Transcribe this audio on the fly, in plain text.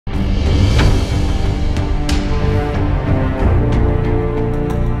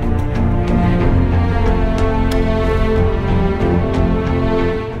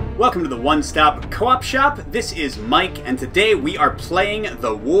one-stop co-op shop. This is Mike, and today we are playing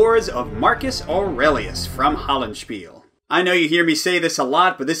The Wars of Marcus Aurelius from Hollandspiel. I know you hear me say this a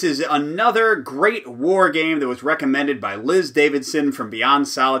lot, but this is another great war game that was recommended by Liz Davidson from Beyond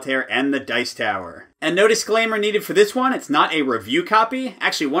Solitaire and the Dice Tower. And no disclaimer needed for this one, it's not a review copy.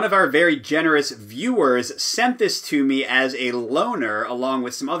 Actually, one of our very generous viewers sent this to me as a loaner along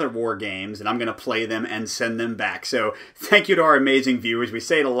with some other war games, and I'm going to play them and send them back. So thank you to our amazing viewers. We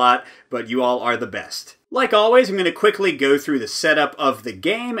say it a lot, but you all are the best. Like always, I'm going to quickly go through the setup of the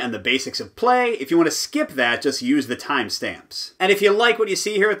game and the basics of play. If you want to skip that, just use the timestamps. And if you like what you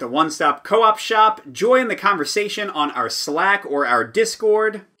see here at the One Stop Co-op Shop, join the conversation on our Slack or our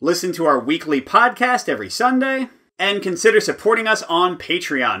Discord, listen to our weekly podcast every Sunday, and consider supporting us on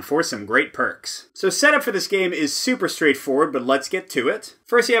Patreon for some great perks. So setup for this game is super straightforward, but let's get to it.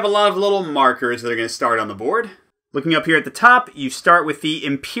 First, you have a lot of little markers that are going to start on the board. Looking up here at the top, you start with the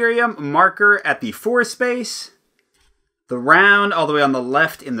Imperium marker at the 4 space, the round all the way on the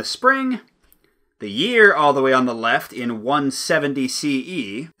left in the spring, the year all the way on the left in 170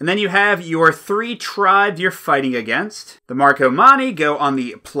 CE, and then you have your 3 tribes you're fighting against. The Marcomanni go on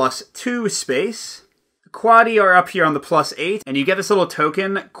the +2 space, the Quadi are up here on the +8, and you get this little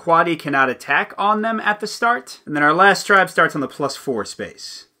token, Quadi cannot attack on them at the start, and then our last tribe starts on the +4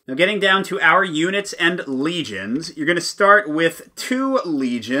 space. Now getting down to our units and legions, you're going to start with 2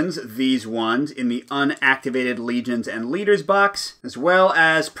 legions, these ones, in the unactivated legions and leaders box, as well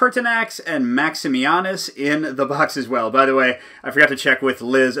as Pertinax and Maximianus in the box as well. By the way, I forgot to check with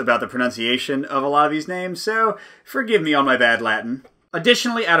Liz about the pronunciation of a lot of these names, so forgive me on my bad Latin.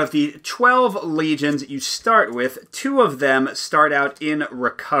 Additionally, out of the 12 legions you start with, 2 of them start out in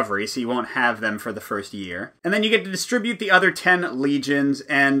recovery, so you won't have them for the first year. And then you get to distribute the other 10 legions,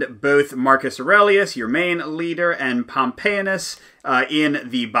 and both Marcus Aurelius, your main leader, and Pompeianus in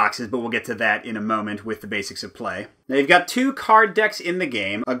the boxes, but we'll get to that in a moment with the basics of play. Now you've got 2 card decks in the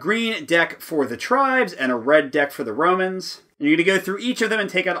game, a green deck for the tribes and a red deck for the Romans. And you're going to go through each of them and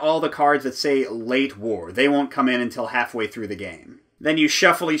take out all the cards that say late war. They won't come in until halfway through the game. Then you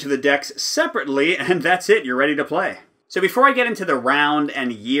shuffle each of the decks separately, and that's it, you're ready to play. So before I get into the round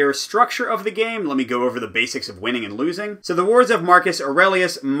and year structure of the game, let me go over the basics of winning and losing. So the Wars of Marcus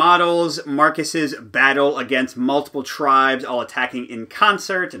Aurelius models Marcus's battle against multiple tribes, all attacking in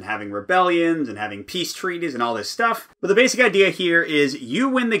concert and having rebellions and having peace treaties and all this stuff. But the basic idea here is you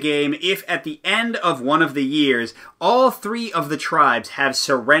win the game if at the end of one of the years, all 3 of the tribes have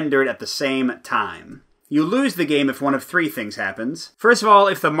surrendered at the same time. You lose the game if one of 3 things happens. First of all,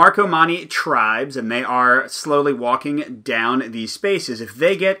 if the Marcomanni tribes, and they are slowly walking down these spaces, if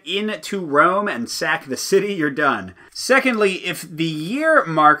they get into Rome and sack the city, you're done. Secondly, if the year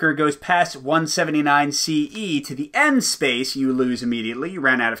marker goes past 179 CE to the end space, you lose immediately. You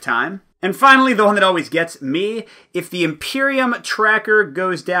ran out of time. And finally, the one that always gets me, if the Imperium tracker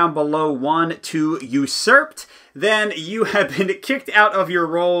goes down below 1 to usurped, then you have been kicked out of your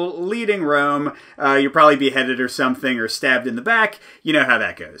role leading Rome. You're probably beheaded or something, or stabbed in the back. You know how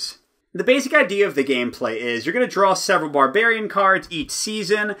that goes. The basic idea of the gameplay is you're going to draw several Barbarian cards each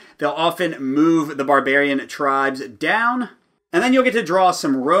season. They'll often move the Barbarian tribes down. And then you'll get to draw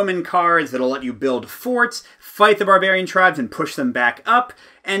some Roman cards that'll let you build forts, fight the Barbarian tribes, and push them back up.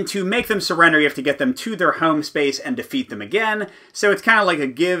 And to make them surrender, you have to get them to their home space and defeat them again. So it's kind of like a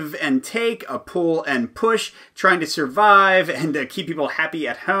give and take, a pull and push, trying to survive and keep people happy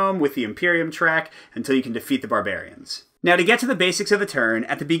at home with the Imperium track until you can defeat the Barbarians. Now to get to the basics of the turn,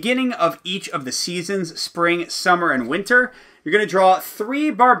 at the beginning of each of the seasons, spring, summer, and winter, you're going to draw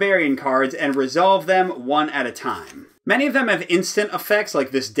 3 Barbarian cards and resolve them one at a time. Many of them have instant effects like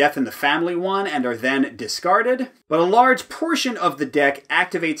this Death in the Family one and are then discarded, but a large portion of the deck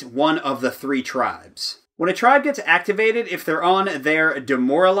activates one of the 3 tribes. When a tribe gets activated, if they're on their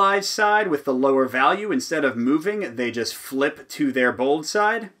demoralized side with the lower value, instead of moving, they just flip to their bold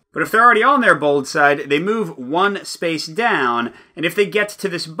side. But if they're already on their bold side, they move 1 space down, and if they get to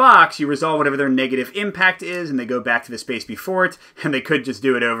this box, you resolve whatever their negative impact is, and they go back to the space before it, and they could just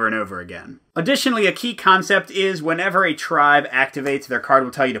do it over and over again. Additionally, a key concept is whenever a tribe activates, their card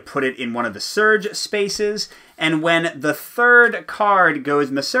will tell you to put it in one of the surge spaces, and when the 3rd card goes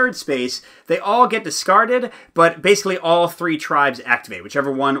in the surge space, they all get discarded, but basically all 3 tribes activate.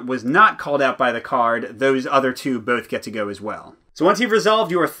 Whichever one was not called out by the card, those other 2 both get to go as well. So once you've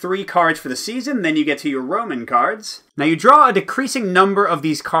resolved your 3 cards for the season, then you get to your Roman cards. Now you draw a decreasing number of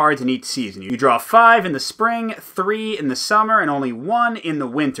these cards in each season. You draw 5 in the spring, 3 in the summer, and only 1 in the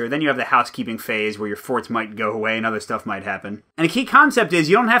winter. Then you have the housekeeping phase where your forts might go away and other stuff might happen. And a key concept is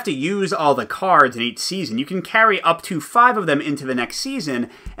you don't have to use all the cards in each season. You can carry up to 5 of them into the next season,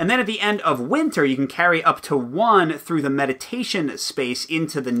 and then at the end of winter, you can carry up to 1 through the meditation space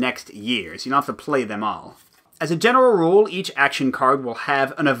into the next year, so you don't have to play them all. As a general rule, each action card will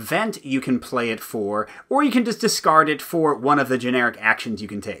have an event you can play it for, or you can just discard it for one of the generic actions you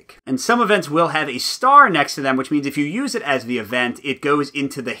can take. And some events will have a star next to them, which means if you use it as the event, it goes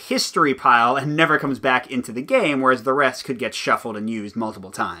into the history pile and never comes back into the game, whereas the rest could get shuffled and used multiple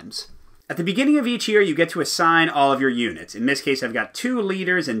times. At the beginning of each year, you get to assign all of your units. In this case, I've got 2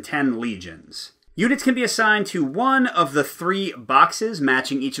 leaders and 10 legions. Units can be assigned to one of the 3 boxes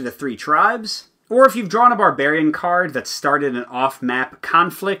matching each of the 3 tribes. Or if you've drawn a Barbarian card that started an off-map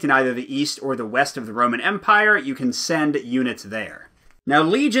conflict in either the east or the west of the Roman Empire, you can send units there. Now,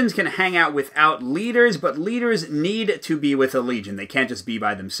 legions can hang out without leaders, but leaders need to be with a legion. They can't just be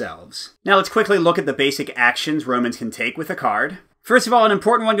by themselves. Now, let's quickly look at the basic actions Romans can take with a card. First of all, an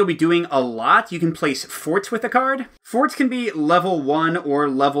important one you'll be doing a lot, you can place forts with a card. Forts can be level 1 or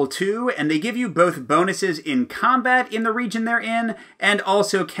level 2, and they give you both bonuses in combat in the region they're in, and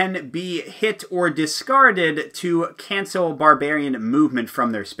also can be hit or discarded to cancel Barbarian movement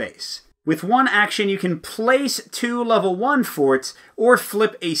from their space. With one action, you can place 2 level 1 forts, or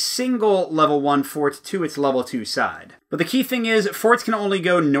flip a single level 1 fort to its level 2 side. But the key thing is, forts can only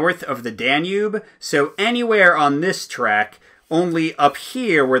go north of the Danube, so anywhere on this track, only up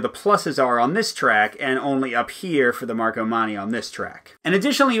here where the pluses are on this track, and only up here for the Marcomanni on this track. And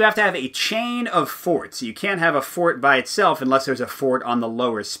additionally, you have to have a chain of forts. You can't have a fort by itself unless there's a fort on the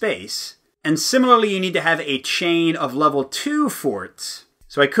lower space. And similarly, you need to have a chain of level 2 forts.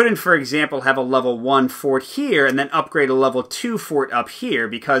 So I couldn't, for example, have a level 1 fort here and then upgrade a level 2 fort up here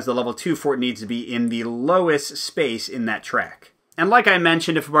because the level 2 fort needs to be in the lowest space in that track. And like I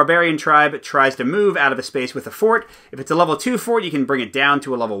mentioned, if a Barbarian tribe tries to move out of a space with a fort, if it's a level 2 fort, you can bring it down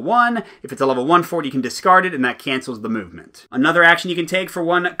to a level 1. If it's a level 1 fort, you can discard it, and that cancels the movement. Another action you can take for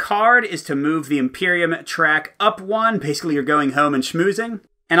one card is to move the Imperium track up 1. Basically, you're going home and schmoozing.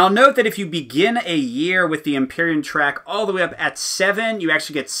 And I'll note that if you begin a year with the Imperium track all the way up at 7, you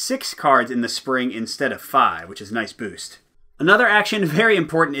actually get 6 cards in the spring instead of 5, which is a nice boost. Another action, very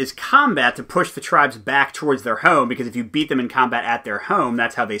important, is combat to push the tribes back towards their home, because if you beat them in combat at their home,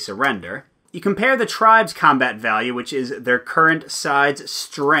 that's how they surrender. You compare the tribe's combat value, which is their current side's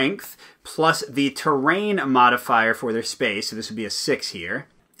strength, plus the terrain modifier for their space, so this would be a 6 here.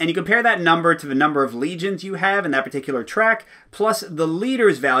 And you compare that number to the number of legions you have in that particular track, plus the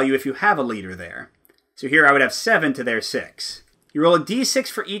leader's value if you have a leader there. So here I would have 7 to their 6. You roll a d6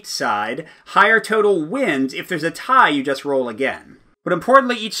 for each side. Higher total wins. If there's a tie, you just roll again. But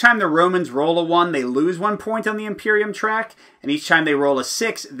importantly, each time the Romans roll a 1, they lose 1 point on the Imperium track, and each time they roll a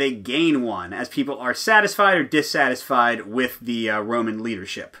 6, they gain 1, as people are satisfied or dissatisfied with the Roman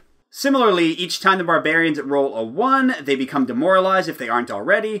leadership. Similarly, each time the Barbarians roll a 1, they become demoralized if they aren't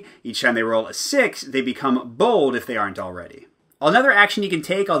already. Each time they roll a 6, they become bold if they aren't already. Another action you can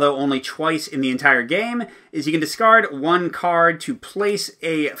take, although only twice in the entire game, is you can discard 1 card to place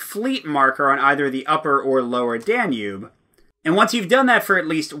a fleet marker on either the upper or lower Danube. And once you've done that for at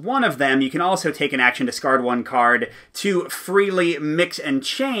least one of them, you can also take an action, discard 1 card, to freely mix and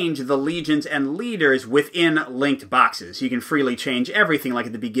change the legions and leaders within linked boxes. You can freely change everything like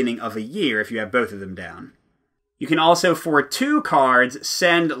at the beginning of a year if you have both of them down. You can also, for 2 cards,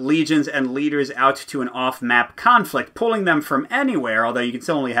 send legions and leaders out to an off-map conflict, pulling them from anywhere, although you can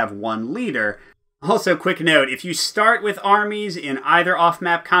still only have 1 leader. Also, quick note, if you start with armies in either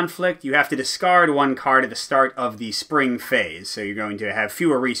off-map conflict, you have to discard 1 card at the start of the spring phase, so you're going to have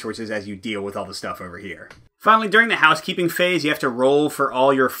fewer resources as you deal with all the stuff over here. Finally, during the housekeeping phase, you have to roll for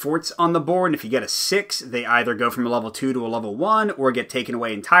all your forts on the board, and if you get a 6, they either go from a level 2 to a level 1, or get taken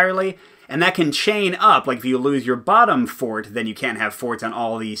away entirely. And that can chain up, like if you lose your bottom fort, then you can't have forts on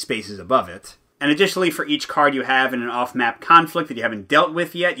all the spaces above it. And additionally, for each card you have in an off-map conflict that you haven't dealt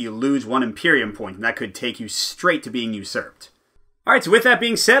with yet, you lose 1 Imperium point, and that could take you straight to being usurped. Alright, so with that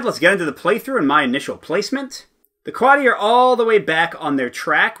being said, let's get into the playthrough and my initial placement. The Quadi are all the way back on their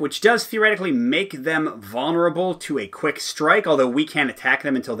track, which does theoretically make them vulnerable to a quick strike, although we can't attack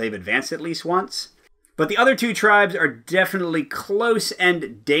them until they've advanced at least once. But the other 2 tribes are definitely close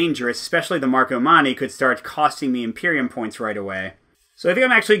and dangerous, especially the Marcomanni could start costing me Imperium points right away. So I think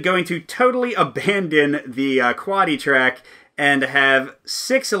I'm actually going to totally abandon the Quadi track and have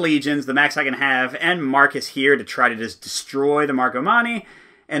 6 legions, the max I can have, and Marcus here to try to just destroy the Marcomanni,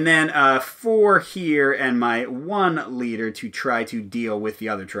 and then 4 here and my 1 leader to try to deal with the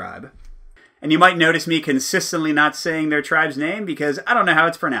other tribe. And you might notice me consistently not saying their tribe's name because I don't know how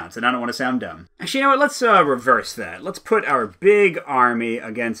it's pronounced and I don't want to sound dumb. Actually, you know what? Let's reverse that. Let's put our big army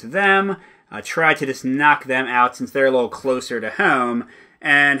against them. try to just knock them out since they're a little closer to home,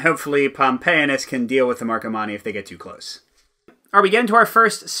 and hopefully Pompeianus can deal with the Marcomanni if they get too close. Alright, we get into our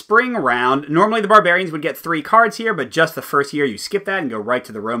first spring round. Normally the Barbarians would get 3 cards here, but just the first year you skip that and go right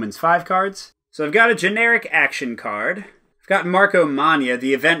to the Romans 5 cards. So I've got a generic action card. I've got Marcomannia.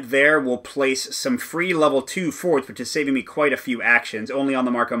 The event there will place some free level 2 forts, which is saving me quite a few actions, only on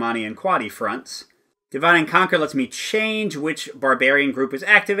the Marcomanni and Quadi fronts. Divide and Conquer lets me change which Barbarian group is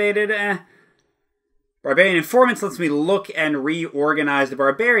activated. Barbarian Informants lets me look and reorganize the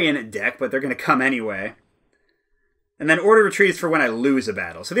Barbarian deck, but they're going to come anyway. And then Order Retreat is for when I lose a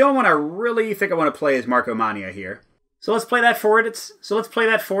battle. So the only one I really think I want to play is Marcomannia here. So let's play that for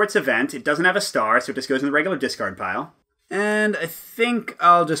its event. It doesn't have a star, so it just goes in the regular discard pile. And I think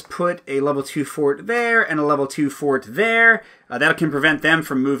I'll just put a level 2 fort there and a level 2 fort there. That can prevent them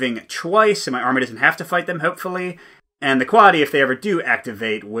from moving twice, so my army doesn't have to fight them, hopefully. And the Quadi, if they ever do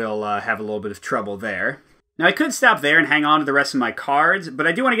activate, will have a little bit of trouble there. Now, I could stop there and hang on to the rest of my cards, but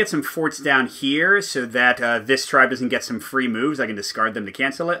I do want to get some forts down here so that this tribe doesn't get some free moves. I can discard them to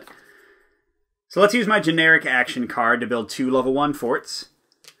cancel it. So let's use my generic action card to build 2 level 1 forts.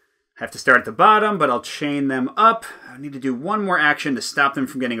 I have to start at the bottom, but I'll chain them up. I need to do one more action to stop them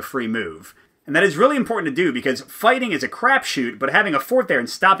from getting a free move. And that is really important to do because fighting is a crapshoot, but having a fort there and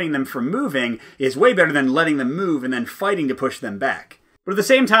stopping them from moving is way better than letting them move and then fighting to push them back. But at the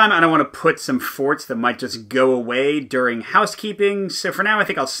same time, I don't want to put some forts that might just go away during housekeeping, so for now I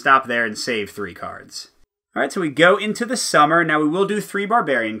think I'll stop there and save 3 cards. Alright, so we go into the summer. Now we will do 3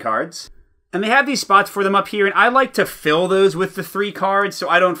 Barbarian cards. And they have these spots for them up here, and I like to fill those with the 3 cards so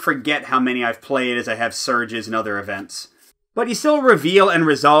I don't forget how many I've played as I have surges and other events. But you still reveal and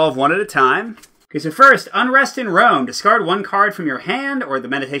resolve one at a time. Okay, so first, Unrest in Rome. Discard 1 card from your hand or the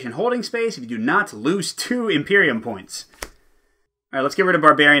Meditation holding space. If you do not, lose 2 Imperium points. Alright, let's get rid of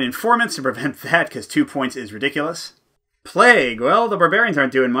Barbarian Informants to prevent that, because 2 points is ridiculous. Plague. Well, the Barbarians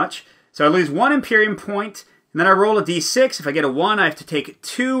aren't doing much. So I lose 1 Imperium point, and then I roll a d6. If I get a 1, I have to take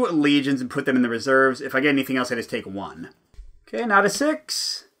 2 Legions and put them in the reserves. If I get anything else, I just take 1. Okay, not a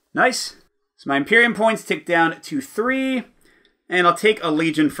 6. Nice. So my Imperium points tick down to 3. And I'll take a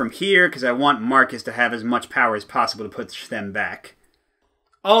Legion from here, because I want Marcus to have as much power as possible to push them back.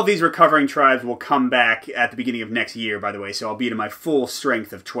 All of these recovering tribes will come back at the beginning of next year, by the way, so I'll be to my full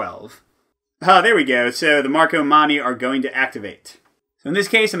strength of 12. There we go. So the Marcomanni are going to activate. So in this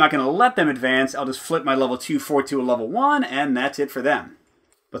case, I'm not going to let them advance. I'll just flip my level 2 fort to a level 1, and that's it for them.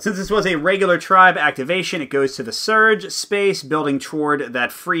 But since this was a regular tribe activation, it goes to the Surge space, building toward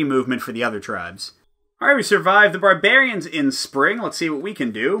that free movement for the other tribes. Alright, we survived the Barbarians in spring. Let's see what we can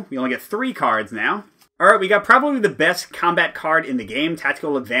do. We only get 3 cards now. Alright, we got probably the best combat card in the game,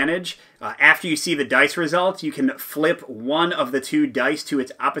 Tactical Advantage. After you see the dice results, you can flip one of the 2 dice to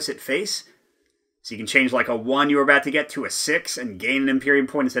its opposite face. So you can change like a 1 you were about to get to a 6 and gain an Imperium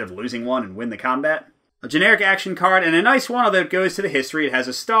point instead of losing 1 and win the combat. A generic action card, and a nice one, although it goes to the history. It has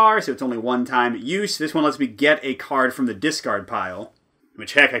a star, so it's only 1-time use. This one lets me get a card from the discard pile.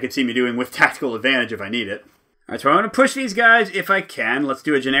 Which, heck, I could see me doing with Tactical Advantage if I need it. Alright, so I want to push these guys if I can. Let's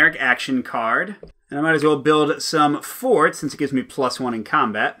do a generic action card. And I might as well build some forts, since it gives me +1 in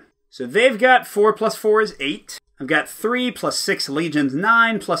combat. So they've got 4 + 4 is 8. I've got 3 + 6 Legions,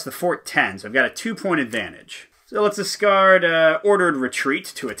 9, plus the fort, 10. So I've got a 2-point advantage. So let's discard Ordered Retreat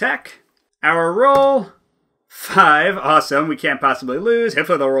to attack. Our roll, 5. Awesome, we can't possibly lose.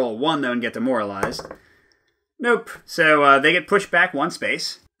 Hopefully they'll roll a 1, though, and get demoralized. Nope. So they get pushed back 1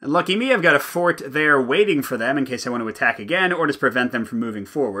 space. And lucky me, I've got a fort there waiting for them in case I want to attack again, or just prevent them from moving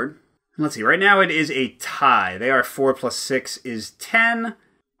forward. Let's see, right now it is a tie. They are 4 + 6 is 10.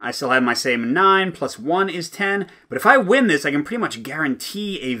 I still have my same 9, + 1 is 10. But if I win this, I can pretty much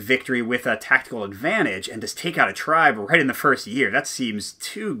guarantee a victory with a Tactical Advantage and just take out a tribe right in the first year. That seems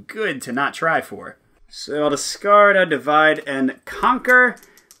too good to not try for. So I'll discard, Divide and Conquer.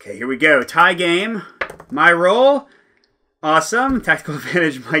 Okay, here we go. Tie game. My roll. Awesome. Tactical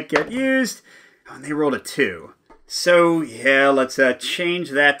Advantage might get used. Oh, and they rolled a 2. So, yeah, let's change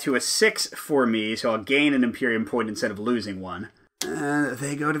that to a 6 for me, so I'll gain an Imperium point instead of losing 1.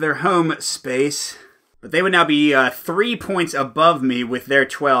 They go to their home space. But they would now be 3 points above me with their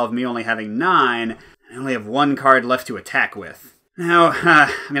 12, me only having 9. I only have 1 card left to attack with. Now,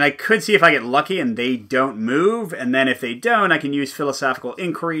 I mean, I could see if I get lucky and they don't move, and then if they don't, I can use Philosophical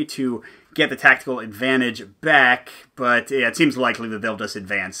Inquiry to get the Tactical Advantage back, but yeah, it seems likely that they'll just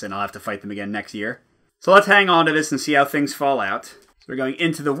advance and I'll have to fight them again next year. So let's hang on to this and see how things fall out. So we're going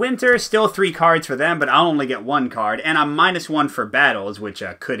into the winter, still 3 cards for them, but I'll only get 1 card, and I'm -1 for battles, which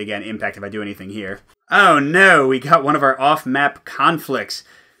could again impact if I do anything here. Oh no, we got one of our off-map conflicts.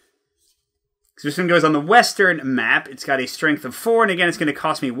 So this one goes on the western map. It's got a strength of 4, and again, it's going to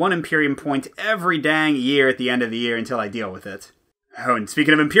cost me 1 Imperium point every dang year at the end of the year until I deal with it. Oh, and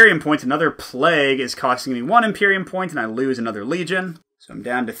speaking of Imperium points, another plague is costing me 1 Imperium point, and I lose another Legion. So I'm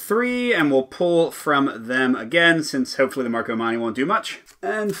down to 3, and we'll pull from them again, since hopefully the Marcomanni won't do much.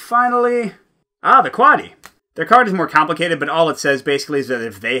 And finally, the Quadi. Their card is more complicated, but all it says basically is that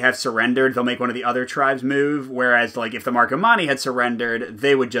if they have surrendered, they'll make one of the other tribes move, whereas like if the Marcomanni had surrendered,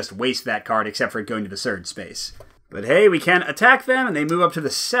 they would just waste that card except for it going to the surge space. But hey, we can attack them, and they move up to the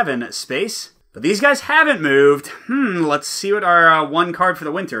 7 space. But these guys haven't moved. Let's see what our 1 card for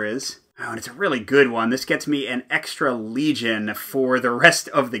the winter is. Oh, and it's a really good one. This gets me an extra Legion for the rest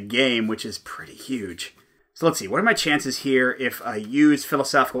of the game, which is pretty huge. So let's see, what are my chances here if I use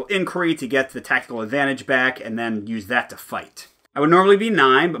Philosophical Inquiry to get the tactical advantage back and then use that to fight? I would normally be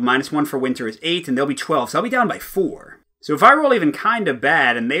 9, but -1 for winter is 8, and they'll be 12, so I'll be down by 4. So if I roll even kind of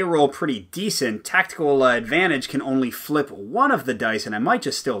bad and they roll pretty decent, tactical advantage can only flip 1 of the dice, and I might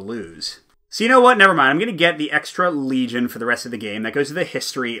just still lose. So you know what? Never mind. I'm going to get the extra Legion for the rest of the game. That goes to the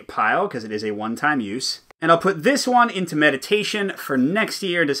history pile because it is a one-time use. And I'll put this one into meditation for next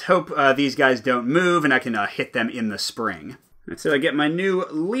year. Just hope these guys don't move and I can hit them in the spring. And so I get my new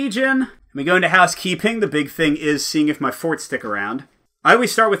Legion. And we go into housekeeping. The big thing is seeing if my forts stick around. I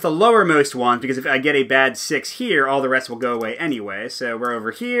always start with the lowermost ones because if I get a bad 6 here, all the rest will go away anyway. So we're over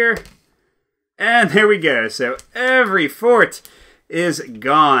here. And there we go. So every fort is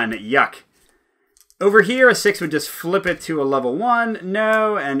gone. Yuck. Over here, a 6 would just flip it to a level 1.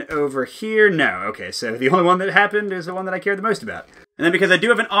 No. And over here, no. Okay, so the only one that happened is the one that I cared the most about. And then because I do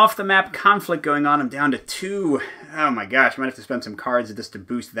have an off-the-map conflict going on, I'm down to 2. Oh my gosh, I might have to spend some cards just to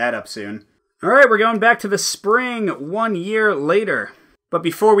boost that up soon. Alright, we're going back to the spring 1 year later. But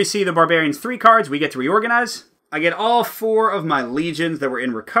before we see the Barbarians 3 cards, we get to reorganize. I get all 4 of my legions that were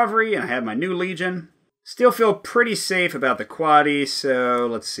in recovery, and I have my new legion. Still feel pretty safe about the Quadi, so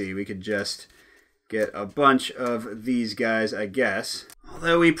let's see, we could just get a bunch of these guys, I guess.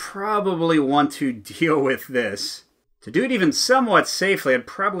 Although we probably want to deal with this. To do it even somewhat safely, I'd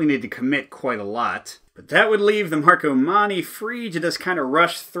probably need to commit quite a lot. But that would leave the Marcomanni free to just kind of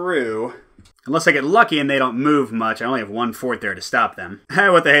rush through. Unless I get lucky and they don't move much. I only have 1 fort there to stop them.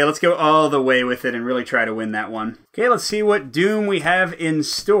 What the hey, let's go all the way with it and really try to win that one. Okay, let's see what doom we have in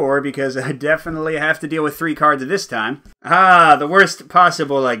store, because I definitely have to deal with 3 cards this time. The worst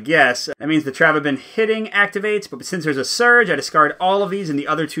possible, I guess. That means the tribe I've been hitting activates, but since there's a surge, I discard all of these and the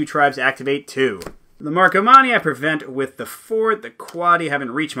other 2 tribes activate too. The Marcomanni I prevent with the fort. The Quadi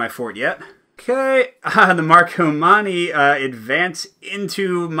haven't reached my fort yet. Okay, the Marcomanni advance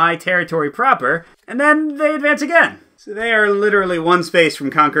into my territory proper, and then they advance again. So they are literally 1 space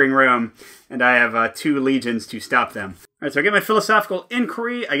from conquering Rome, and I have 2 legions to stop them. Alright, so I get my Philosophical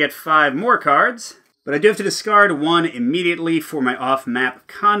Inquiry, I get 5 more cards, but I do have to discard 1 immediately for my off-map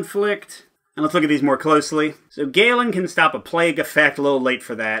conflict. And let's look at these more closely. So Galen can stop a plague effect, a little late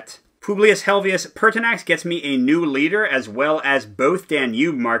for that. Publius Helvius Pertinax gets me a new leader as well as both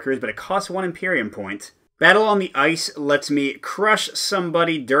Danube markers, but it costs 1 Imperium point. Battle on the Ice lets me crush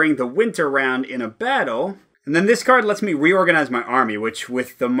somebody during the winter round in a battle. And then this card lets me reorganize my army, which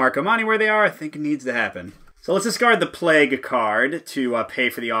with the Marcomanni where they are, I think it needs to happen. So let's discard the Plague card to pay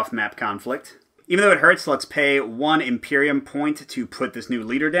for the off-map conflict. Even though it hurts, let's pay 1 Imperium point to put this new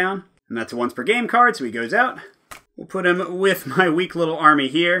leader down. And that's a once per game card, so he goes out. We'll put him with my weak little army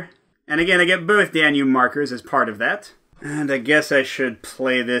here. And again, I get both Danube markers as part of that. And I guess I should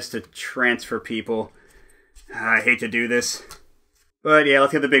play this to transfer people. I hate to do this. But yeah,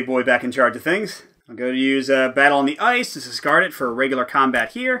 let's get the big boy back in charge of things. I'll go to use Battle on the Ice to discard it for regular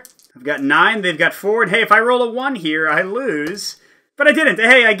combat here. I've got 9, they've got 4, and hey, if I roll a 1 here, I lose. But I didn't.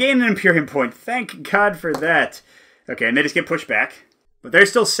 Hey, I gained an Imperium point. Thank God for that. Okay, and they just get pushed back. But they're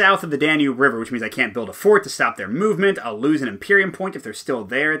still south of the Danube River, which means I can't build a fort to stop their movement. I'll lose an Imperium point if they're still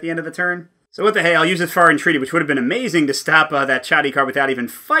there at the end of the turn. So what the hey, I'll use this Foreign Treaty, which would have been amazing to stop that Chadi card without even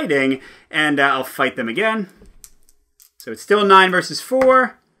fighting, and I'll fight them again. So it's still 9 versus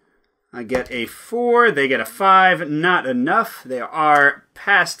 4. I get a 4, they get a 5, not enough. They are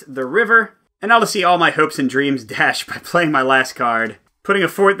past the river. And I'll just see all my hopes and dreams dash by playing my last card. Putting a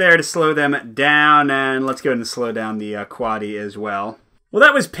fort there to slow them down, and let's go ahead and slow down the Quadi as well. Well,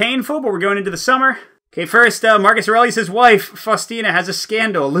 that was painful, but we're going into the summer. Okay, first, Marcus Aurelius' wife, Faustina, has a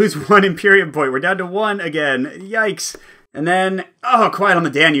scandal. Lose 1 Imperium point. We're down to 1 again. Yikes. And then, quiet on the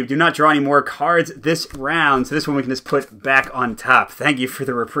Danube. Do not draw any more cards this round. So this one we can just put back on top. Thank you for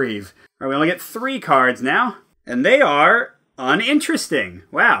the reprieve. All right, we only get 3 cards now. And they are uninteresting.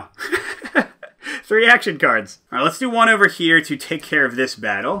 Wow. 3 action cards. All right, let's do 1 over here to take care of this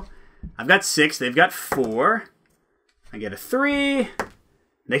battle. I've got 6, they've got 4. I get a 3,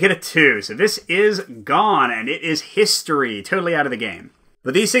 they get a 2. So this is gone, and it is history, totally out of the game.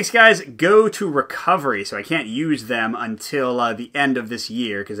 But these 6 guys go to recovery, so I can't use them until the end of this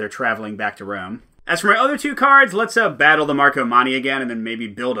year, because they're traveling back to Rome. As for my other 2 cards, let's battle the Marcomanni again, and then maybe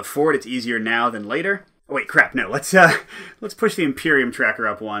build a fort. It's easier now than later. Oh wait, crap, no, let's push the Imperium tracker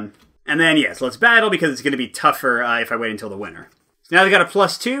up 1. And then, yes, let's battle, because it's going to be tougher if I wait until the winter. So now they got a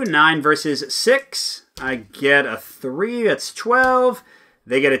 +2, 9 versus 6. I get a 3, that's 12.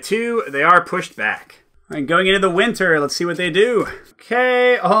 They get a 2, they are pushed back. All right, going into the winter, let's see what they do.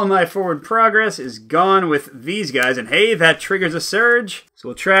 Okay, all my forward progress is gone with these guys, and hey, that triggers a surge. So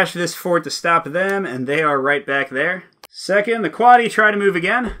we'll trash this fort to stop them, and they are right back there. Second, the Quadi try to move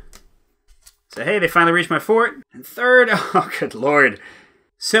again. So hey, they finally reached my fort. And third, oh good lord.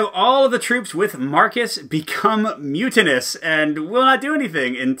 So all of the troops with Marcus become mutinous and will not do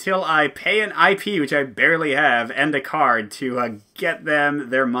anything until I pay an IP, which I barely have, and a card to get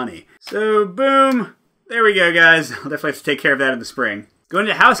them their money. So boom. There we go, guys. I'll definitely have to take care of that in the spring. Going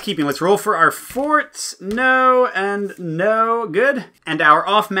into housekeeping, let's roll for our forts. No, and no. Good. And our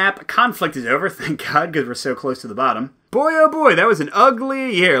off-map conflict is over, thank God, because we're so close to the bottom. Boy, oh boy, that was an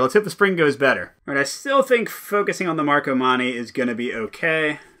ugly year. Let's hope the spring goes better. All right, I still think focusing on the Marcomanni is going to be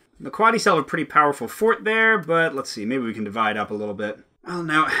okay. The Quadi still have a pretty powerful fort there, but let's see. Maybe we can divide up a little bit. Well,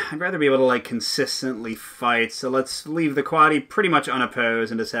 no, I'd rather be able to, like, consistently fight, so let's leave the Quadi pretty much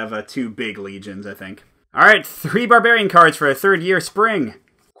unopposed and just have 2 big legions, I think. Alright, 3 Barbarian cards for a 3rd year spring.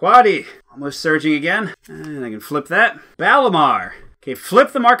 Quadi, almost surging again. And I can flip that. Balamar. Okay,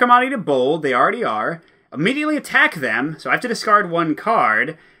 flip the Marcomanni to bold. They already are. Immediately attack them, so I have to discard 1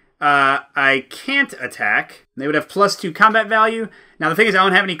 card. I can't attack. They would have +2 combat value. Now the thing is, I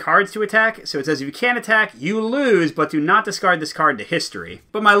don't have any cards to attack, so it says if you can't attack, you lose, but do not discard this card to history.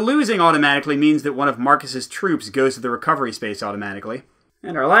 But my losing automatically means that one of Marcus's troops goes to the recovery space automatically.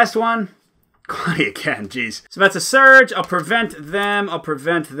 And our last one. Quadi again, jeez. So that's a surge. I'll prevent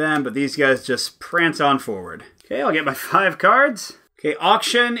them, but these guys just prance on forward. Okay, I'll get my 5 cards. Okay,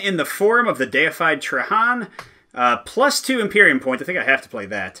 auction in the form of the deified Trajan. +2 Imperium points. I think I have to play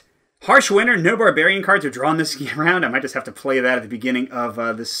that. Harsh winter, no Barbarian cards are drawn this round. I might just have to play that at the beginning of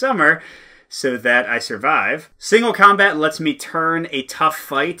the summer so that I survive. Single combat lets me turn a tough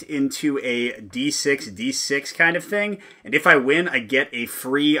fight into a D6 kind of thing. And if I win, I get a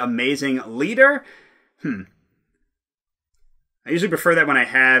free amazing leader. I usually prefer that when I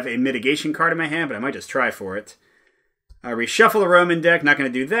have a mitigation card in my hand, but I might just try for it. Reshuffle the Roman deck, not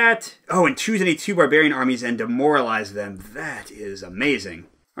going to do that. Oh, and choose any 2 Barbarian armies and demoralize them. That is amazing.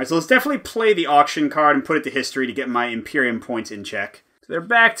 Alright, so let's definitely play the auction card and put it to history to get my Imperium points in check. So they're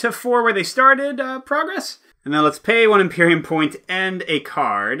back to 4 where they started, progress. And now let's pay 1 Imperium point and a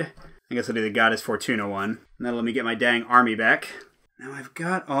card. I guess I'll do the Goddess Fortuna one. And that'll let me get my dang army back. Now I've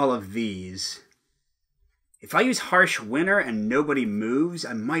got all of these. If I use Harsh Winter and nobody moves,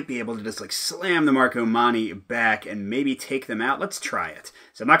 I might be able to just like slam the Marcomanni back and maybe take them out. Let's try it.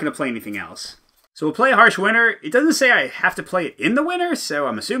 So I'm not going to play anything else. So we'll play Harsh Winter. It doesn't say I have to play it in the winter, so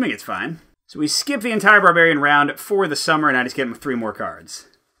I'm assuming it's fine. So we skip the entire Barbarian round for the summer, and I just get them 3 more cards.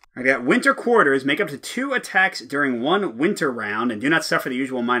 I got Winter Quarters. Make up to 2 attacks during 1 winter round, and do not suffer the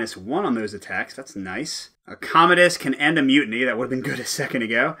usual -1 on those attacks. That's nice. A Commodus can end a mutiny. That would have been good a second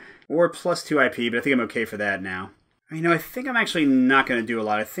ago. Or +2 IP, but I think I'm okay for that now. You know, I think I'm actually not going to do a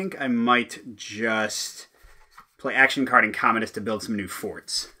lot. I think I might just play Action Card and Commodus to build some new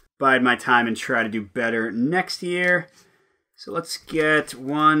forts. Bide my time and try to do better next year. So let's get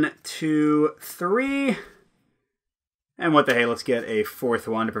 1, 2, 3. And what the hey, let's get a 4th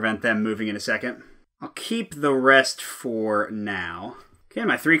one to prevent them moving in a second. I'll keep the rest for now. Okay,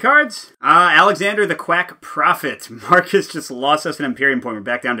 my 3 cards. Alexander the Quack Prophet. Marcus just lost us an Imperium point. We're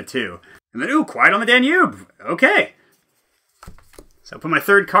back down to 2. And then, ooh, Quiet on the Danube. Okay. So I'll put my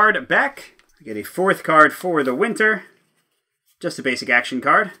 3rd card back. I get a 4th card for the winter. Just a basic action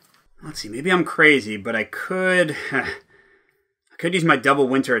card. Let's see, maybe I'm crazy, but I could use my double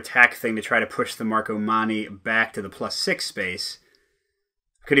winter attack thing to try to push the Marcomanni back to the +6 space.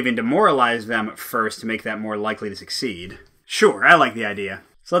 I could even demoralize them first to make that more likely to succeed. Sure, I like the idea.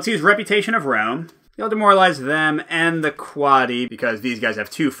 So let's use Reputation of Rome. I'll demoralize them and the Quadi because these guys have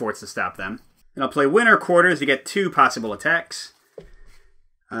 2 forts to stop them. And I'll play Winter Quarters to get 2 possible attacks.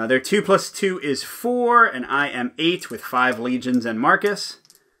 Their 2 + 2 is 4, and I am 8 with 5 legions and Marcus.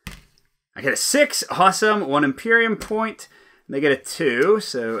 I get a 6, awesome, 1 Imperium point. They get a 2,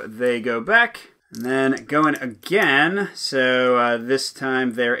 so they go back. And then going again, so this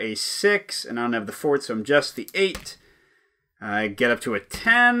time they're a 6, and I don't have the fort, so I'm just the 8. I get up to a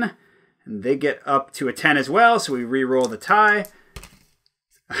 10. And they get up to a 10 as well, so we re-roll the tie.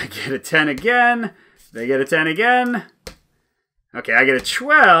 I get a 10 again. They get a 10 again. Okay, I get a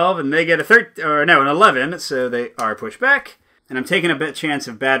 12, and they get a 13, or no, an 11, so they are pushed back. And I'm taking a bit chance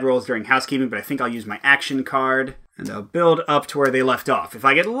of bad rolls during housekeeping, but I think I'll use my action card, and they'll build up to where they left off. If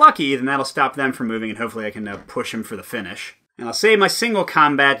I get lucky, then that'll stop them from moving, and hopefully I can push them for the finish. And I'll save my single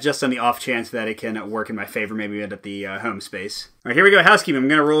combat just on the off chance that it can work in my favor, maybe at the home space. All right, here we go, housekeeping. I'm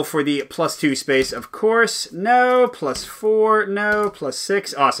going to roll for the +2 space, of course. No, +4, no,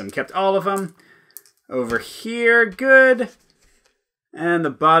 +6. Awesome, kept all of them. Over here, good. And the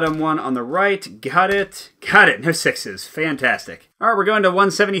bottom one on the right, got it. Got it, no 6s, fantastic. All right, we're going to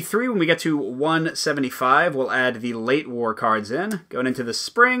 173. When we get to 175, we'll add the late war cards in. Going into the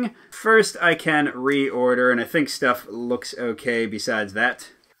spring. First, I can reorder, and I think stuff looks okay besides that.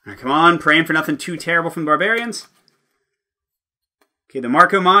 All right, come on, praying for nothing too terrible from the Barbarians. Okay, the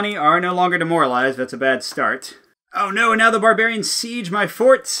Marcomanni are no longer demoralized. That's a bad start. Oh no, and now the Barbarians siege my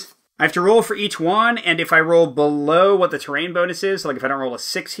forts. I have to roll for each one, and if I roll below what the terrain bonus is, so like if I don't roll a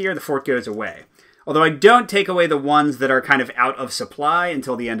 6 here, the fort goes away. Although I don't take away the ones that are kind of out of supply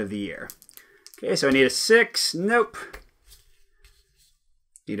until the end of the year. Okay, so I need a 6. Nope.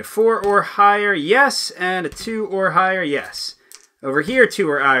 Need a 4 or higher. Yes. And a 2 or higher. Yes. Over here, 2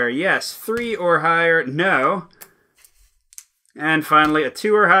 or higher. Yes. 3 or higher. No. And finally, a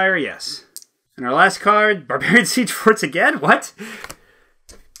 2 or higher. Yes. And our last card, Barbarian Siege Forts again? What?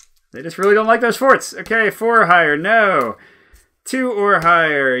 They just really don't like those forts. Okay, 4 or higher. No. 2 or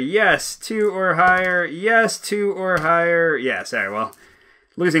higher. Yes. 2 or higher. Yes. 2 or higher. Yes. All right, well,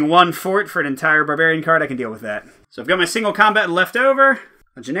 losing 1 fort for an entire Barbarian card, I can deal with that. So I've got my single combat left over.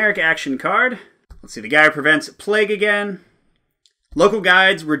 A generic action card. Let's see, the guy who prevents plague again. Local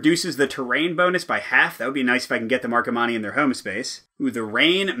Guides reduces the terrain bonus by half. That would be nice if I can get the Marcomanni in their home space. Ooh, the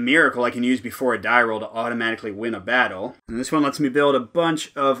Rain Miracle I can use before a die roll to automatically win a battle. And this one lets me build a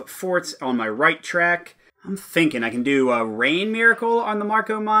bunch of forts on my right track. I'm thinking I can do a Rain Miracle on the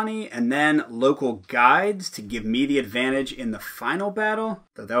Marcomanni and then Local Guides to give me the advantage in the final battle.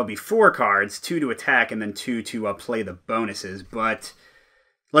 So that would be 4 cards, 2 to attack and then 2 to play the bonuses, but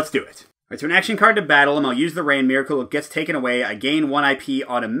let's do it. All right, so an action card to battle him. I'll use the Rain Miracle. It gets taken away. I gain 1 IP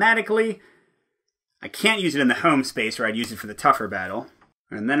automatically. I can't use it in the home space, or I'd use it for the tougher battle.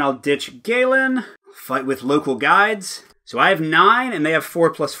 And then I'll ditch Galen. Fight with Local Guides. So I have 9, and they have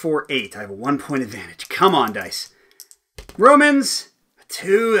 4 + 4, 8. I have a 1 point advantage. Come on, dice. Romans.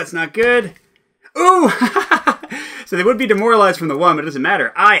 2, that's not good. Ooh! So they would be demoralized from the 1, but it doesn't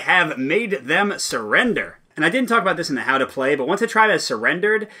matter. I have made them surrender. And I didn't talk about this in the how to play, but once a tribe has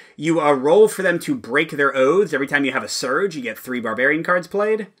surrendered, you roll for them to break their oaths. Every time you have a surge, you get 3 barbarian cards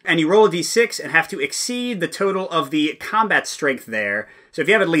played. And you roll a d6 and have to exceed the total of the combat strength there. So if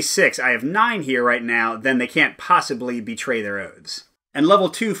you have at least 6, I have 9 here right now, then they can't possibly betray their oaths. And level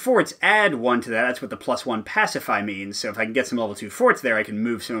 2 forts add 1 to that. That's what the +1 pacify means. So if I can get some level 2 forts there, I can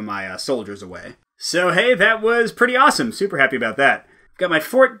move some of my soldiers away. So hey, that was pretty awesome. Super happy about that. Got my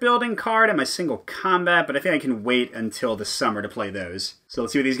fort building card and my single combat, but I think I can wait until the summer to play those. So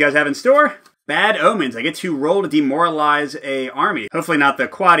let's see what these guys have in store. Bad Omens. I get to roll to demoralize a army. Hopefully not the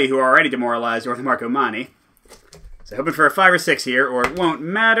Quadi who are already demoralized or the Marcomanni. So hoping for a 5 or 6 here, or it won't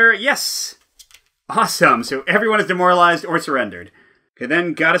matter. Yes! Awesome. So everyone is demoralized or surrendered. Okay,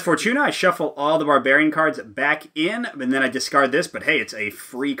 then Goddess Fortuna. I shuffle all the Barbarian cards back in, and then I discard this, but hey, it's a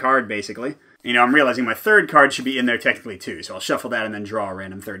free card basically. You know, I'm realizing my 3rd card should be in there technically too, so I'll shuffle that and then draw a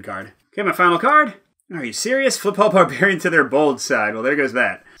random 3rd card. Okay, my final card. Are you serious? Flip all Barbarian to their bold side. Well, there goes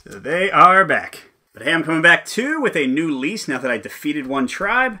that. So they are back. But hey, I'm coming back too with a new lease now that I defeated 1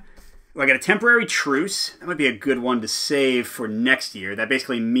 tribe. Well, I got a temporary truce. That might be a good one to save for next year. That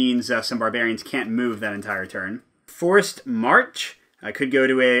basically means some Barbarians can't move that entire turn. Forced March. I could go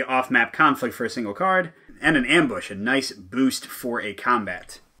to a off-map conflict for a single card. And an ambush, a nice boost for a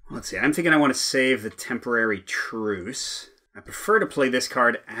combat. Let's see, I'm thinking I want to save the temporary truce. I prefer to play this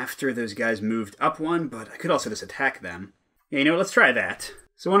card after those guys moved up 1, but I could also just attack them. Yeah, you know what, let's try that.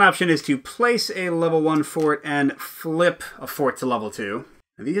 So one option is to place a level 1 fort and flip a fort to level 2.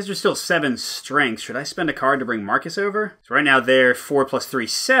 Now these are still 7 strength. Should I spend a card to bring Marcus over? So right now they're 4 + 3,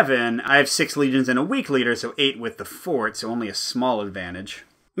 7. I have 6 legions and a weak leader, so 8 with the fort, so only a small advantage.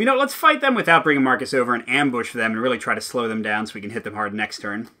 You know, let's fight them without bringing Marcus over and ambush them and really try to slow them down so we can hit them hard next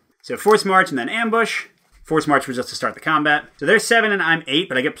turn. So Force March and then Ambush. Force March was just to start the combat. So they're 7 and I'm 8,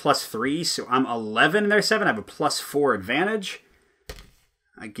 but I get +3, so I'm 11 and they're 7. I have a +4 advantage.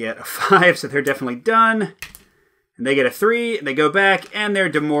 I get a 5, so they're definitely done. And they get a 3, they go back, and they're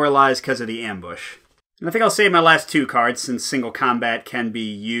demoralized because of the ambush. And I think I'll save my last 2 cards since single combat can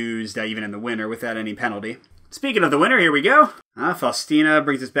be used even in the winter without any penalty. Speaking of the winter, here we go. Faustina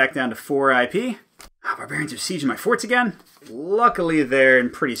brings us back down to 4 IP. Barbarians are sieging my forts again. Luckily, they're in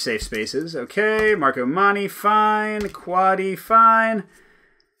pretty safe spaces. Okay, Marco Mani, fine. Quadi, fine.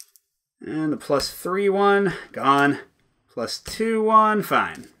 And the +3 one, gone. +2 one,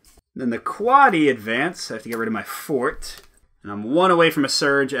 fine. Then the Quadi advance. I have to get rid of my fort. And I'm 1 away from a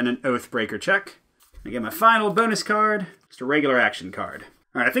surge and an Oathbreaker check. I get my final bonus card. Just a regular action card.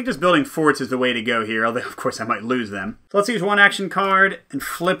 Alright, I think just building forts is the way to go here, although of course I might lose them. So let's use 1 action card and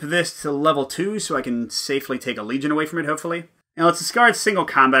flip this to level 2 so I can safely take a legion away from it, hopefully. Now let's discard single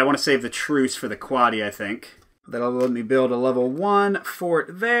combat. I want to save the truce for the Quadi, I think. That'll let me build a level 1 fort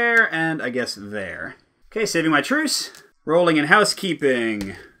there, and I guess there. Okay, saving my truce. Rolling in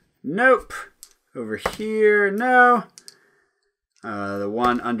housekeeping. Nope. Over here, no. The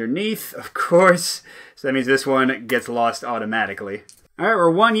one underneath, of course. So that means this one gets lost automatically. Alright,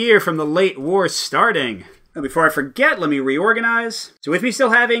 we're 1 year from the late war starting. Now, before I forget, let me reorganize. So with me still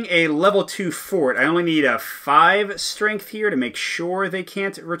having a level 2 fort, I only need a 5 strength here to make sure they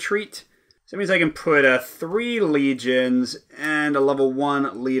can't retreat. So that means I can put 3 legions and a level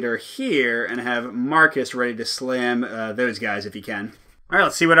 1 leader here and have Marcus ready to slam those guys if he can. Alright,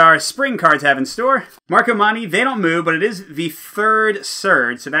 let's see what our spring cards have in store. Marco Mani, they don't move, but it is the 3rd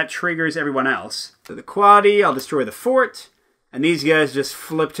surge, so that triggers everyone else. So the Quadi, I'll destroy the fort. And these guys just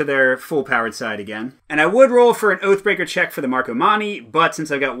flip to their full-powered side again. And I would roll for an Oathbreaker check for the Marco Mani, but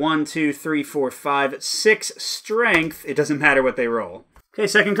since I've got 1, 2, 3, 4, 5, 6 strength, it doesn't matter what they roll. Okay,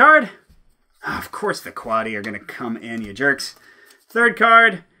 second card. Oh, of course the Quadi are going to come in, you jerks. Third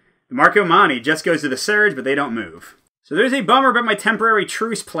card. The Marco Mani just goes to the surge, but they don't move. So there's a bummer about my temporary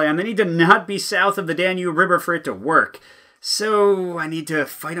truce plan. They need to not be south of the Danube River for it to work. So I need to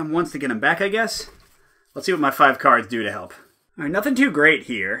fight them once to get them back, I guess. Let's see what my 5 cards do to help. Alright, nothing too great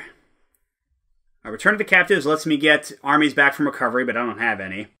here. Return of the Captives lets me get armies back from recovery, but I don't have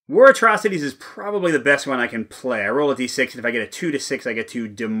any. War Atrocities is probably the best one I can play. I roll a d6, and if I get a 2 to 6, I get to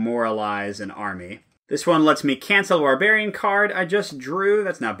demoralize an army. This one lets me cancel a Barbarian card I just drew.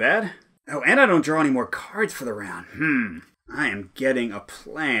 That's not bad. Oh, and I don't draw any more cards for the round. I am getting a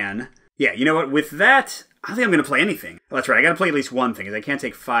plan. Yeah, you know what? With that, I don't think I'm going to play anything. Oh, that's right, I got to play at least one thing, because I can't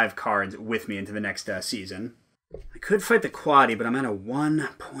take 5 cards with me into the next season. I could fight the Quadi, but I'm at a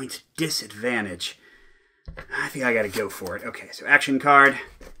 1-point disadvantage. I think I gotta go for it. Okay, so action card.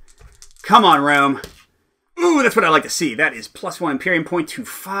 Come on, Rome. Ooh, that's what I like to see. That is +1 Imperium point to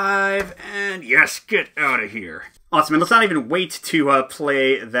 5. And yes, get out of here. Awesome, and let's not even wait to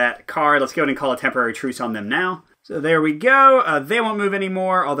play that card. Let's go ahead and call a temporary truce on them now. So there we go. They won't move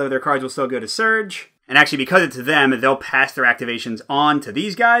anymore, although their cards will still go to Surge. And actually, because it's them, they'll pass their activations on to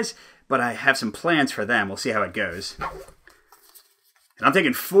these guys. But I have some plans for them. We'll see how it goes. And I'm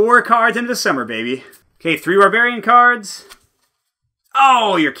taking 4 cards into the summer, baby. Okay, 3 Barbarian cards.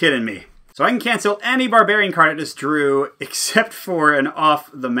 Oh, you're kidding me. So I can cancel any Barbarian card I just drew, except for an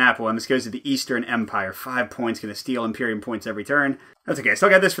off-the-map one. This goes to the Eastern Empire. 5 points, gonna steal Imperium points every turn. That's okay, I still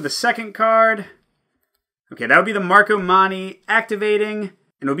got this for the second card. Okay, that would be the Marco Mani activating.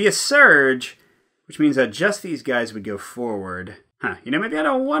 And it would be a Surge, which means that just these guys would go forward. You know, maybe I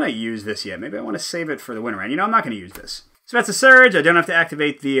don't want to use this yet. Maybe I want to save it for the winter round. You know, I'm not going to use this. So that's a Surge. I don't have to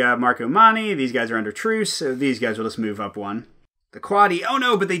activate the Marco Mani. These guys are under truce, so these guys will just move up 1. The Quadi, oh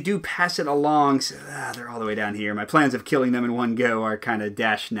no, but they do pass it along, so they're all the way down here. My plans of killing them in one go are kind of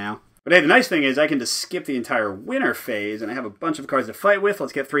dashed now. But hey, the nice thing is I can just skip the entire winter phase, and I have a bunch of cards to fight with.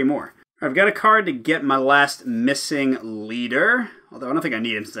 Let's get 3 more. I've got a card to get my last missing leader, although I don't think I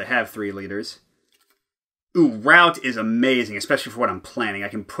need him since I have 3 leaders. Ooh, Rout is amazing, especially for what I'm planning. I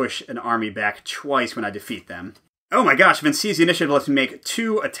can push an army back twice when I defeat them. Oh my gosh, Vinci's initiative lets me make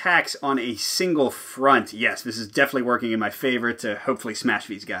 2 attacks on a single front. Yes, this is definitely working in my favor to hopefully smash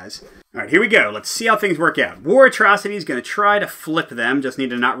these guys. Alright, here we go. Let's see how things work out. War Atrocity is going to try to flip them. Just need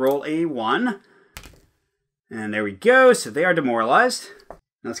to not roll a 1. And there we go. So they are demoralized.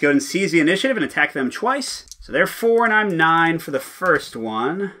 Now let's go ahead and seize the initiative and attack them twice. So they're 4 and I'm 9 for the first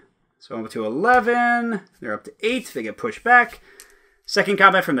one. So I'm up to 11. They're up to 8. They get pushed back. Second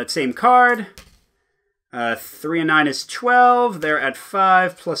combat from that same card. 3 and 9 is 12. They're at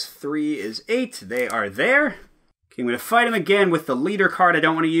 5. Plus 3 is 8. They are there. Okay, I'm going to fight them again with the leader card I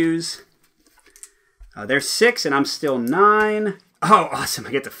don't want to use. They're 6 and I'm still 9. Oh, awesome.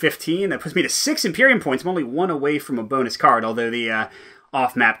 I get to 15. That puts me to 6 Imperium points. I'm only 1 away from a bonus card, although the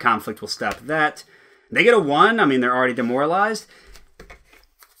off-map conflict will stop that. They get a 1. I mean, they're already demoralized.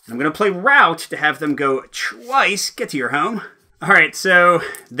 I'm going to play Rout to have them go twice. Get to your home. Alright, so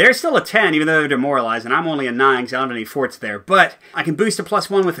they're still a 10, even though they're demoralized, and I'm only a 9 because I don't have any forts there. But I can boost a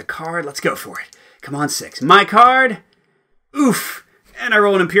 +1 with a card. Let's go for it. Come on, 6. My card. Oof. And I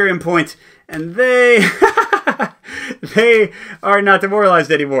roll an Imperium point. And they... they are not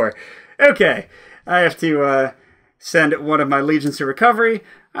demoralized anymore. Okay. I have to send one of my legions to recovery.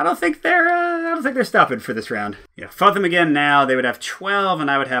 I don't think they're stopping for this round. Yeah, fought them again now. They would have 12,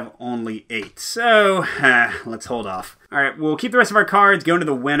 and I would have only 8. So, let's hold off. All right, we'll keep the rest of our cards, go into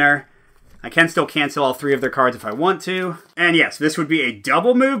the winner. I can still cancel all 3 of their cards if I want to. And yes, this would be a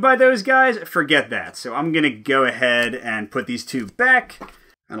double move by those guys. Forget that. So I'm going to go ahead and put these 2 back.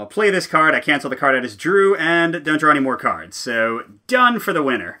 And I'll play this card. I cancel the card I just drew, and don't draw any more cards. So, done for the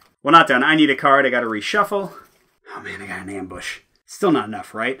winner. Well, not done. I need a card. I got to reshuffle. Oh, man, I got an ambush. Still not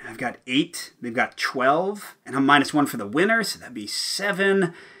enough, right? I've got 8, they've got 12, and I'm -1 for the winner, so that'd be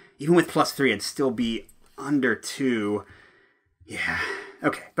 7. Even with +3, it'd still be under 2. Yeah,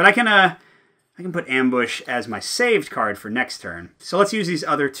 okay. But I can put ambush as my saved card for next turn. So let's use these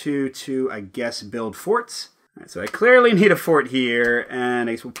other 2 to, I guess, build forts. All right, so I clearly need a fort here, and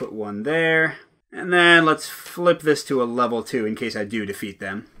I guess we'll put 1 there. And then let's flip this to a level 2 in case I do defeat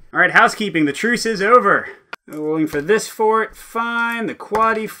them. All right, housekeeping, the truce is over. Rolling for this fort, fine. The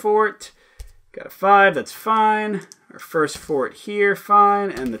quaddy fort, got a 5, that's fine. Our first fort here, fine.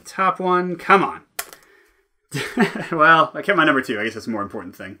 And the top one, come on. Well, I kept my number 2. I guess that's a more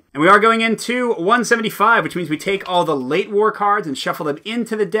important thing. And we are going into 175, which means we take all the late war cards and shuffle them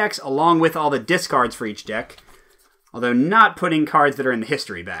into the decks along with all the discards for each deck. Although not putting cards that are in the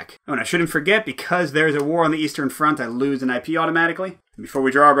history back. Oh, and I shouldn't forget, because there's a war on the Eastern Front, I lose an IP automatically. And before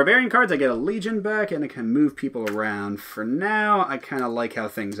we draw our Barbarian cards, I get a Legion back, and I can move people around. For now, I kind of like how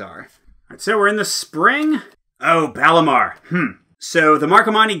things are. Alright, so we're in the spring. Oh, Balamar. So the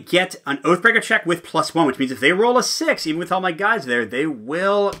Marcomanni get an Oathbreaker check with +1, which means if they roll a 6, even with all my guys there, they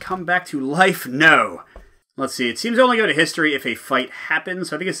will come back to life. No. Let's see, it seems to only go to history if a fight happens,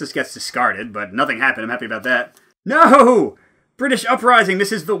 so I think this gets discarded, but nothing happened. I'm happy about that. No! British Uprising,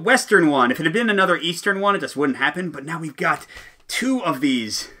 this is the Western one. If it had been another Eastern one, it just wouldn't happen, but now we've got 2 of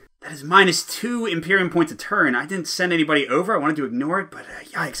these. That is -2 Imperium points a turn. I didn't send anybody over. I wanted to ignore it, but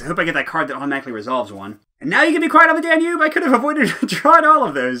yikes. I hope I get that card that automatically resolves one. And now you can be quiet on the Danube. I could have avoided drawing all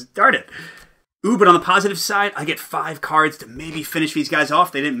of those. Darn it. Ooh, but on the positive side, I get 5 cards to maybe finish these guys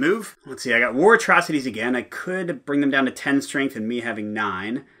off. They didn't move. Let's see, I got War Atrocities again. I could bring them down to 10 strength and me having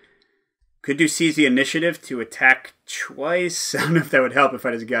 9. Could do Seize the Initiative to attack twice. I don't know if that would help if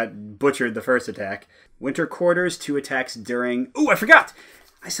I just got butchered the first attack. Winter Quarters, 2 attacks during... Ooh, I forgot!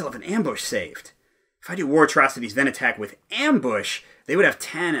 I still have an ambush saved. If I do War Atrocities, then attack with ambush, they would have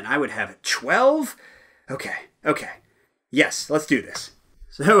 10 and I would have 12? Okay, okay. Yes, let's do this.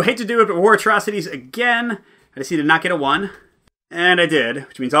 So, hate to do it, but War Atrocities again. I just need to not get a 1. And I did,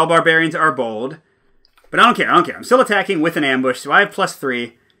 which means all Barbarians are bold. But I don't care, I'm still attacking with an ambush, so I have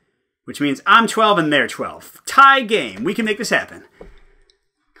 +3. Which means I'm 12 and they're 12. Tie game. We can make this happen.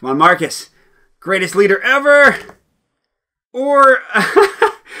 Come on, Marcus. Greatest leader ever. Or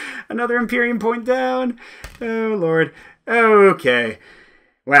another Imperium point down. Oh, Lord. Okay.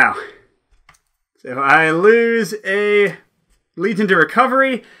 Wow. So I lose a Legion to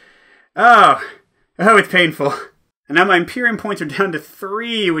recovery. Oh, it's painful. And now my Imperium points are down to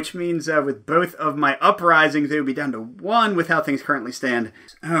 3, which means with both of my uprisings, they would be down to 1 with how things currently stand.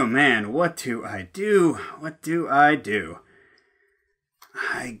 Oh man, what do I do? What do I do?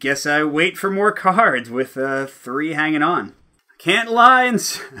 I guess I wait for more cards with 3 hanging on. Can't lie, and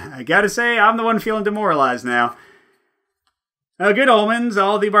I gotta say, I'm the one feeling demoralized now. Good omens,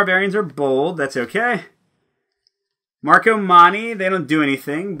 all the Barbarians are bold, that's okay. Marcomanni, they don't do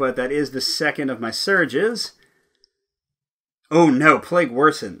anything, but that is the second of my surges. Oh no, Plague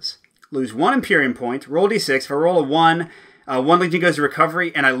worsens. Lose 1 Imperium point, roll d6. If I roll a 1, 1 Legion goes to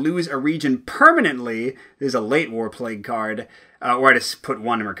recovery, and I lose a region permanently. There's a late war Plague card, or I just put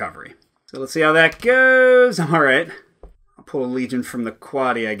 1 in recovery. So let's see how that goes. Alright. I'll pull a Legion from the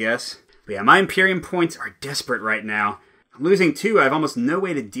quaddy, I guess. But yeah, my Imperium points are desperate right now. I'm losing 2. I have almost no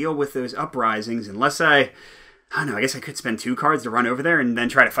way to deal with those uprisings unless I don't know, I guess I could spend 2 cards to run over there and then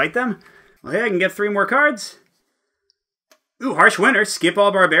try to fight them. Well, hey, I can get 3 more cards. Ooh, Harsh Winter. Skip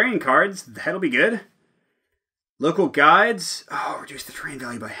all Barbarian cards. That'll be good. Local Guides. Oh, reduce the terrain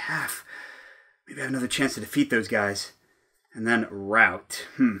value by half. Maybe I have another chance to defeat those guys. And then Rout.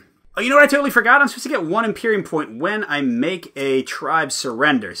 Oh, you know what I totally forgot? I'm supposed to get 1 Imperium point when I make a tribe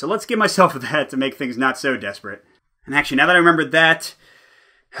surrender. So let's give myself that to make things not so desperate. And actually, now that I remembered that,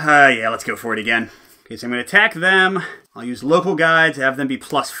 yeah, let's go for it again. Okay, so I'm going to attack them. I'll use Local Guides, have them be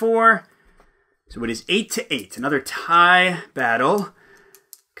 +4. So it is 8-8. Another tie battle.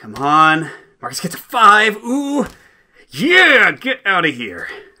 Come on. Marcus gets a 5. Ooh. Yeah, get out of here.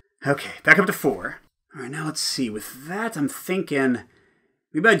 Okay, back up to 4. All right, now let's see. With that, I'm thinking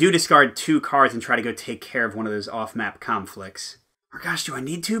maybe I do discard 2 cards and try to go take care of one of those off-map conflicts. Or gosh, do I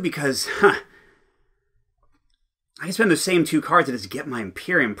need to? Because, I can spend those same 2 cards to just get my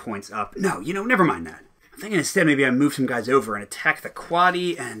Imperium points up. No, never mind that. I'm thinking instead maybe I move some guys over and attack the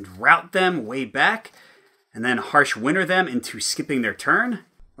Quadi and route them way back, and then harsh winter them into skipping their turn.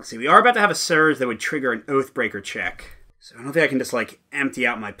 Let's see, we are about to have a surge that would trigger an Oathbreaker check. So I don't think I can just, empty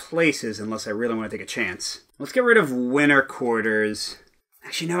out my places unless I really want to take a chance. Let's get rid of winter quarters.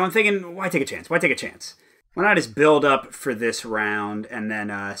 Actually, no, I'm thinking, why take a chance? Why take a chance? Why not just build up for this round and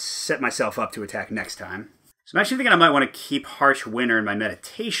then set myself up to attack next time? So I'm actually thinking I might want to keep harsh winter in my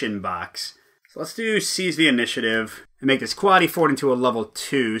meditation box. So let's do seize the initiative and make this Quadi fort into a level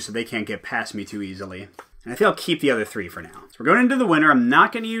 2 so they can't get past me too easily. And I think I'll keep the other 3 for now. So we're going into the winter. I'm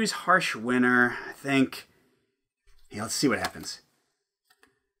not going to use harsh winter. I think... yeah, let's see what happens.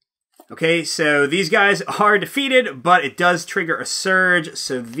 Okay, so these guys are defeated, but it does trigger a surge,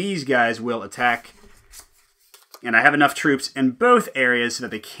 so these guys will attack. And I have enough troops in both areas so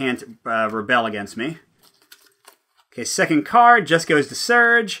that they can't rebel against me. Okay, second card just goes to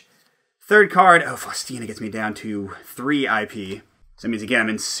surge. Third card, oh, Faustina gets me down to 3 IP. So that means, again, I'm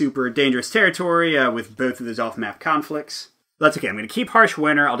in super dangerous territory with both of those off-map conflicts. But that's okay. I'm going to keep Harsh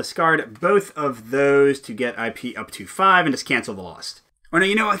Winter. I'll discard both of those to get IP up to 5 and just cancel the lost. Or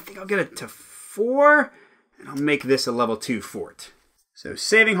no, I think I'll get it to 4, and I'll make this a level 2 fort. So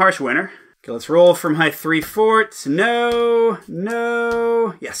saving Harsh Winter. Okay, let's roll for my 3 forts. No.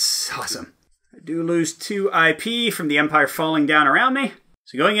 Yes, awesome. I do lose 2 IP from the Empire falling down around me.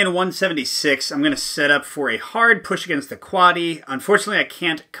 So going into 176, I'm going to set up for a hard push against the Quadi. Unfortunately, I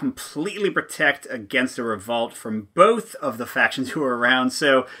can't completely protect against a revolt from both of the factions who are around,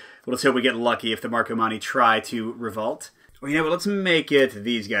 so we'll just hope we get lucky if the Marcomanni try to revolt. Well, you know what, let's make it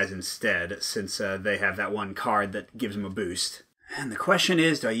these guys instead, since they have that one card that gives them a boost. And the question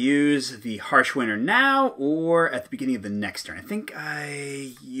is, do I use the Harsh Winter now or at the beginning of the next turn? I think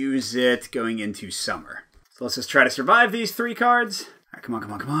I use it going into summer. So let's just try to survive these 3 cards. All right,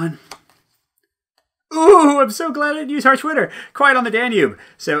 come on. Ooh, I'm so glad I didn't use Harsh Winter. Quiet on the Danube.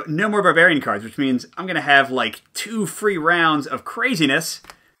 So no more Barbarian cards, which means I'm going to have like 2 free rounds of craziness.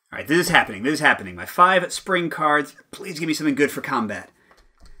 All right, this is happening. My 5 spring cards. Please give me something good for combat.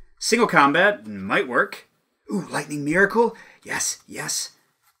 Single combat might work. Ooh, Lightning Miracle. Yes.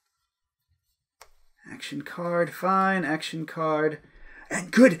 Action card, fine. Action card.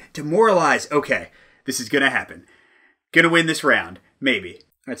 And good, Demoralize. Okay, this is going to happen. Gonna win this round. Maybe.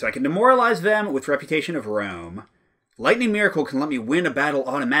 Alright, so I can demoralize them with Reputation of Rome. Lightning Miracle can let me win a battle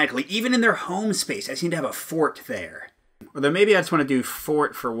automatically, even in their home space. I seem to have a fort there. Or then maybe I just want to do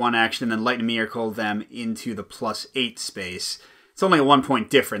fort for 1 action and then Lightning Miracle them into the +8 space. It's only a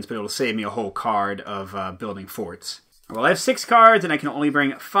 1-point difference, but it'll save me a whole card of building forts. Well, I have 6 cards, and I can only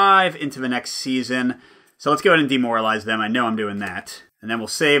bring 5 into the next season. So let's go ahead and demoralize them. I know I'm doing that. And then we'll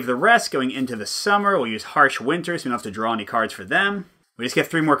save the rest going into the summer. We'll use Harsh Winter, so we don't have to draw any cards for them. We just get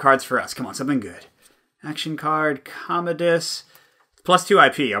 3 more cards for us. Come on, something good. Action card, Commodus. +2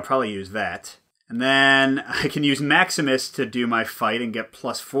 IP, I'll probably use that. And then I can use Maximus to do my fight and get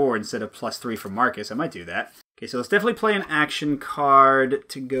 +4 instead of +3 for Marcus. I might do that. Okay, so let's definitely play an action card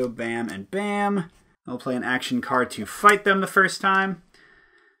to go bam and bam. I'll play an action card to fight them the first time.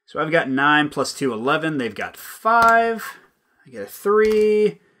 So I've got 9 +2, 11. They've got 5. I get a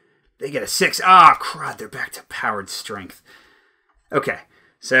 3. They get a 6. Ah, crud, they're back to powered strength. Okay,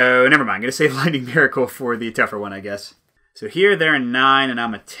 so never mind. I'm going to save Lightning Miracle for the tougher one, I guess. So here they're a 9 and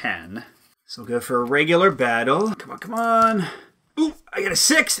I'm a 10. So we'll go for a regular battle. Come on. Ooh, I get a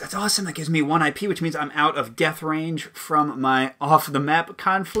 6. That's awesome. That gives me 1 IP, which means I'm out of death range from my off-the-map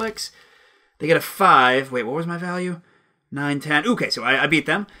conflicts. They get a 5. Wait, what was my value? 9, 10. Okay, so I beat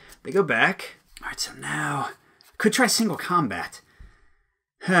them. They go back. All right, so now... could try single combat.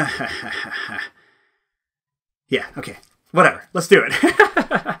 Yeah, okay. Whatever. Let's do it.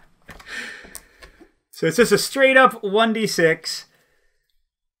 So it's just a straight up 1d6.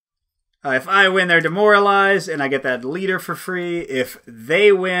 If I win, they're demoralized, and I get that leader for free. If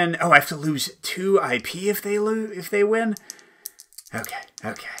they win... oh, I have to lose 2 IP if they win? Okay.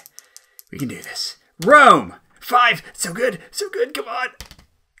 We can do this. Rome! 5! So good, come on!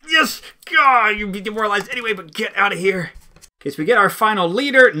 Yes! God, you'd be demoralized anyway, but get out of here. Okay, so we get our final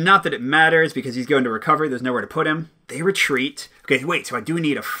leader. Not that it matters, because he's going to recover. There's nowhere to put him. They retreat. Okay, wait, so I do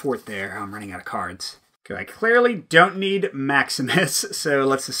need a fort there. I'm running out of cards. Okay, I clearly don't need Maximus, so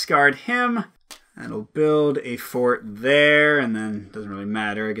let's discard him. That'll build a fort there, and then doesn't really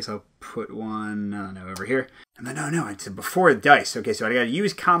matter. I guess I'll put one, I don't know, over here. And then, no, it's before dice. Okay, so I gotta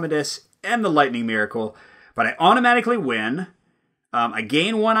use Commodus and the Lightning Miracle, but I automatically win. I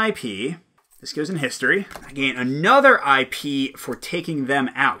gain 1 IP. This goes in history. I gain another IP for taking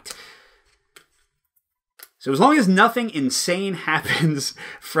them out. So as long as nothing insane happens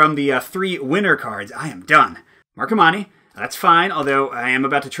from the 3 winner cards, I am done. Marcomanni, that's fine, although I am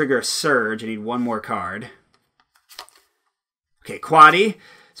about to trigger a surge. I need 1 more card. Okay, Quaddy.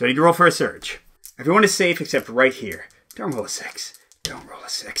 So I need to roll for a surge. Everyone is safe except right here. Don't roll a 6. Don't roll a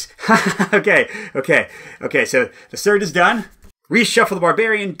 6. Okay, so the surge is done. Reshuffle the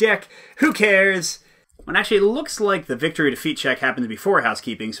Barbarian deck. Who cares? Well, actually, it looks like the victory defeat check happened before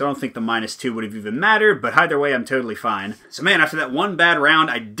housekeeping, so I don't think the -2 would have even mattered, but either way, I'm totally fine. So man, after that one bad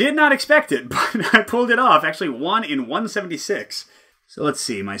round, I did not expect it, but I pulled it off. Actually, 1 in 176. So let's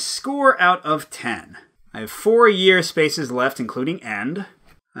see, my score out of 10. I have 4 year spaces left, including end.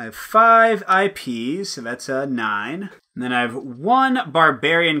 I have 5 IPs, so that's 9. And then I have 1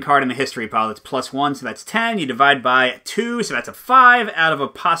 Barbarian card in the history pile that's +1, so that's 10. You divide by 2, so that's a 5 out of a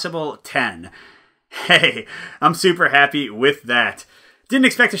possible 10. Hey, I'm super happy with that. Didn't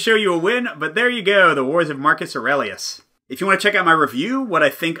expect to show you a win, but there you go, the Wars of Marcus Aurelius. If you want to check out my review, what I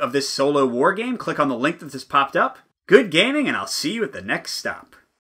think of this solo war game, click on the link that just popped up. Good gaming, and I'll see you at the next stop.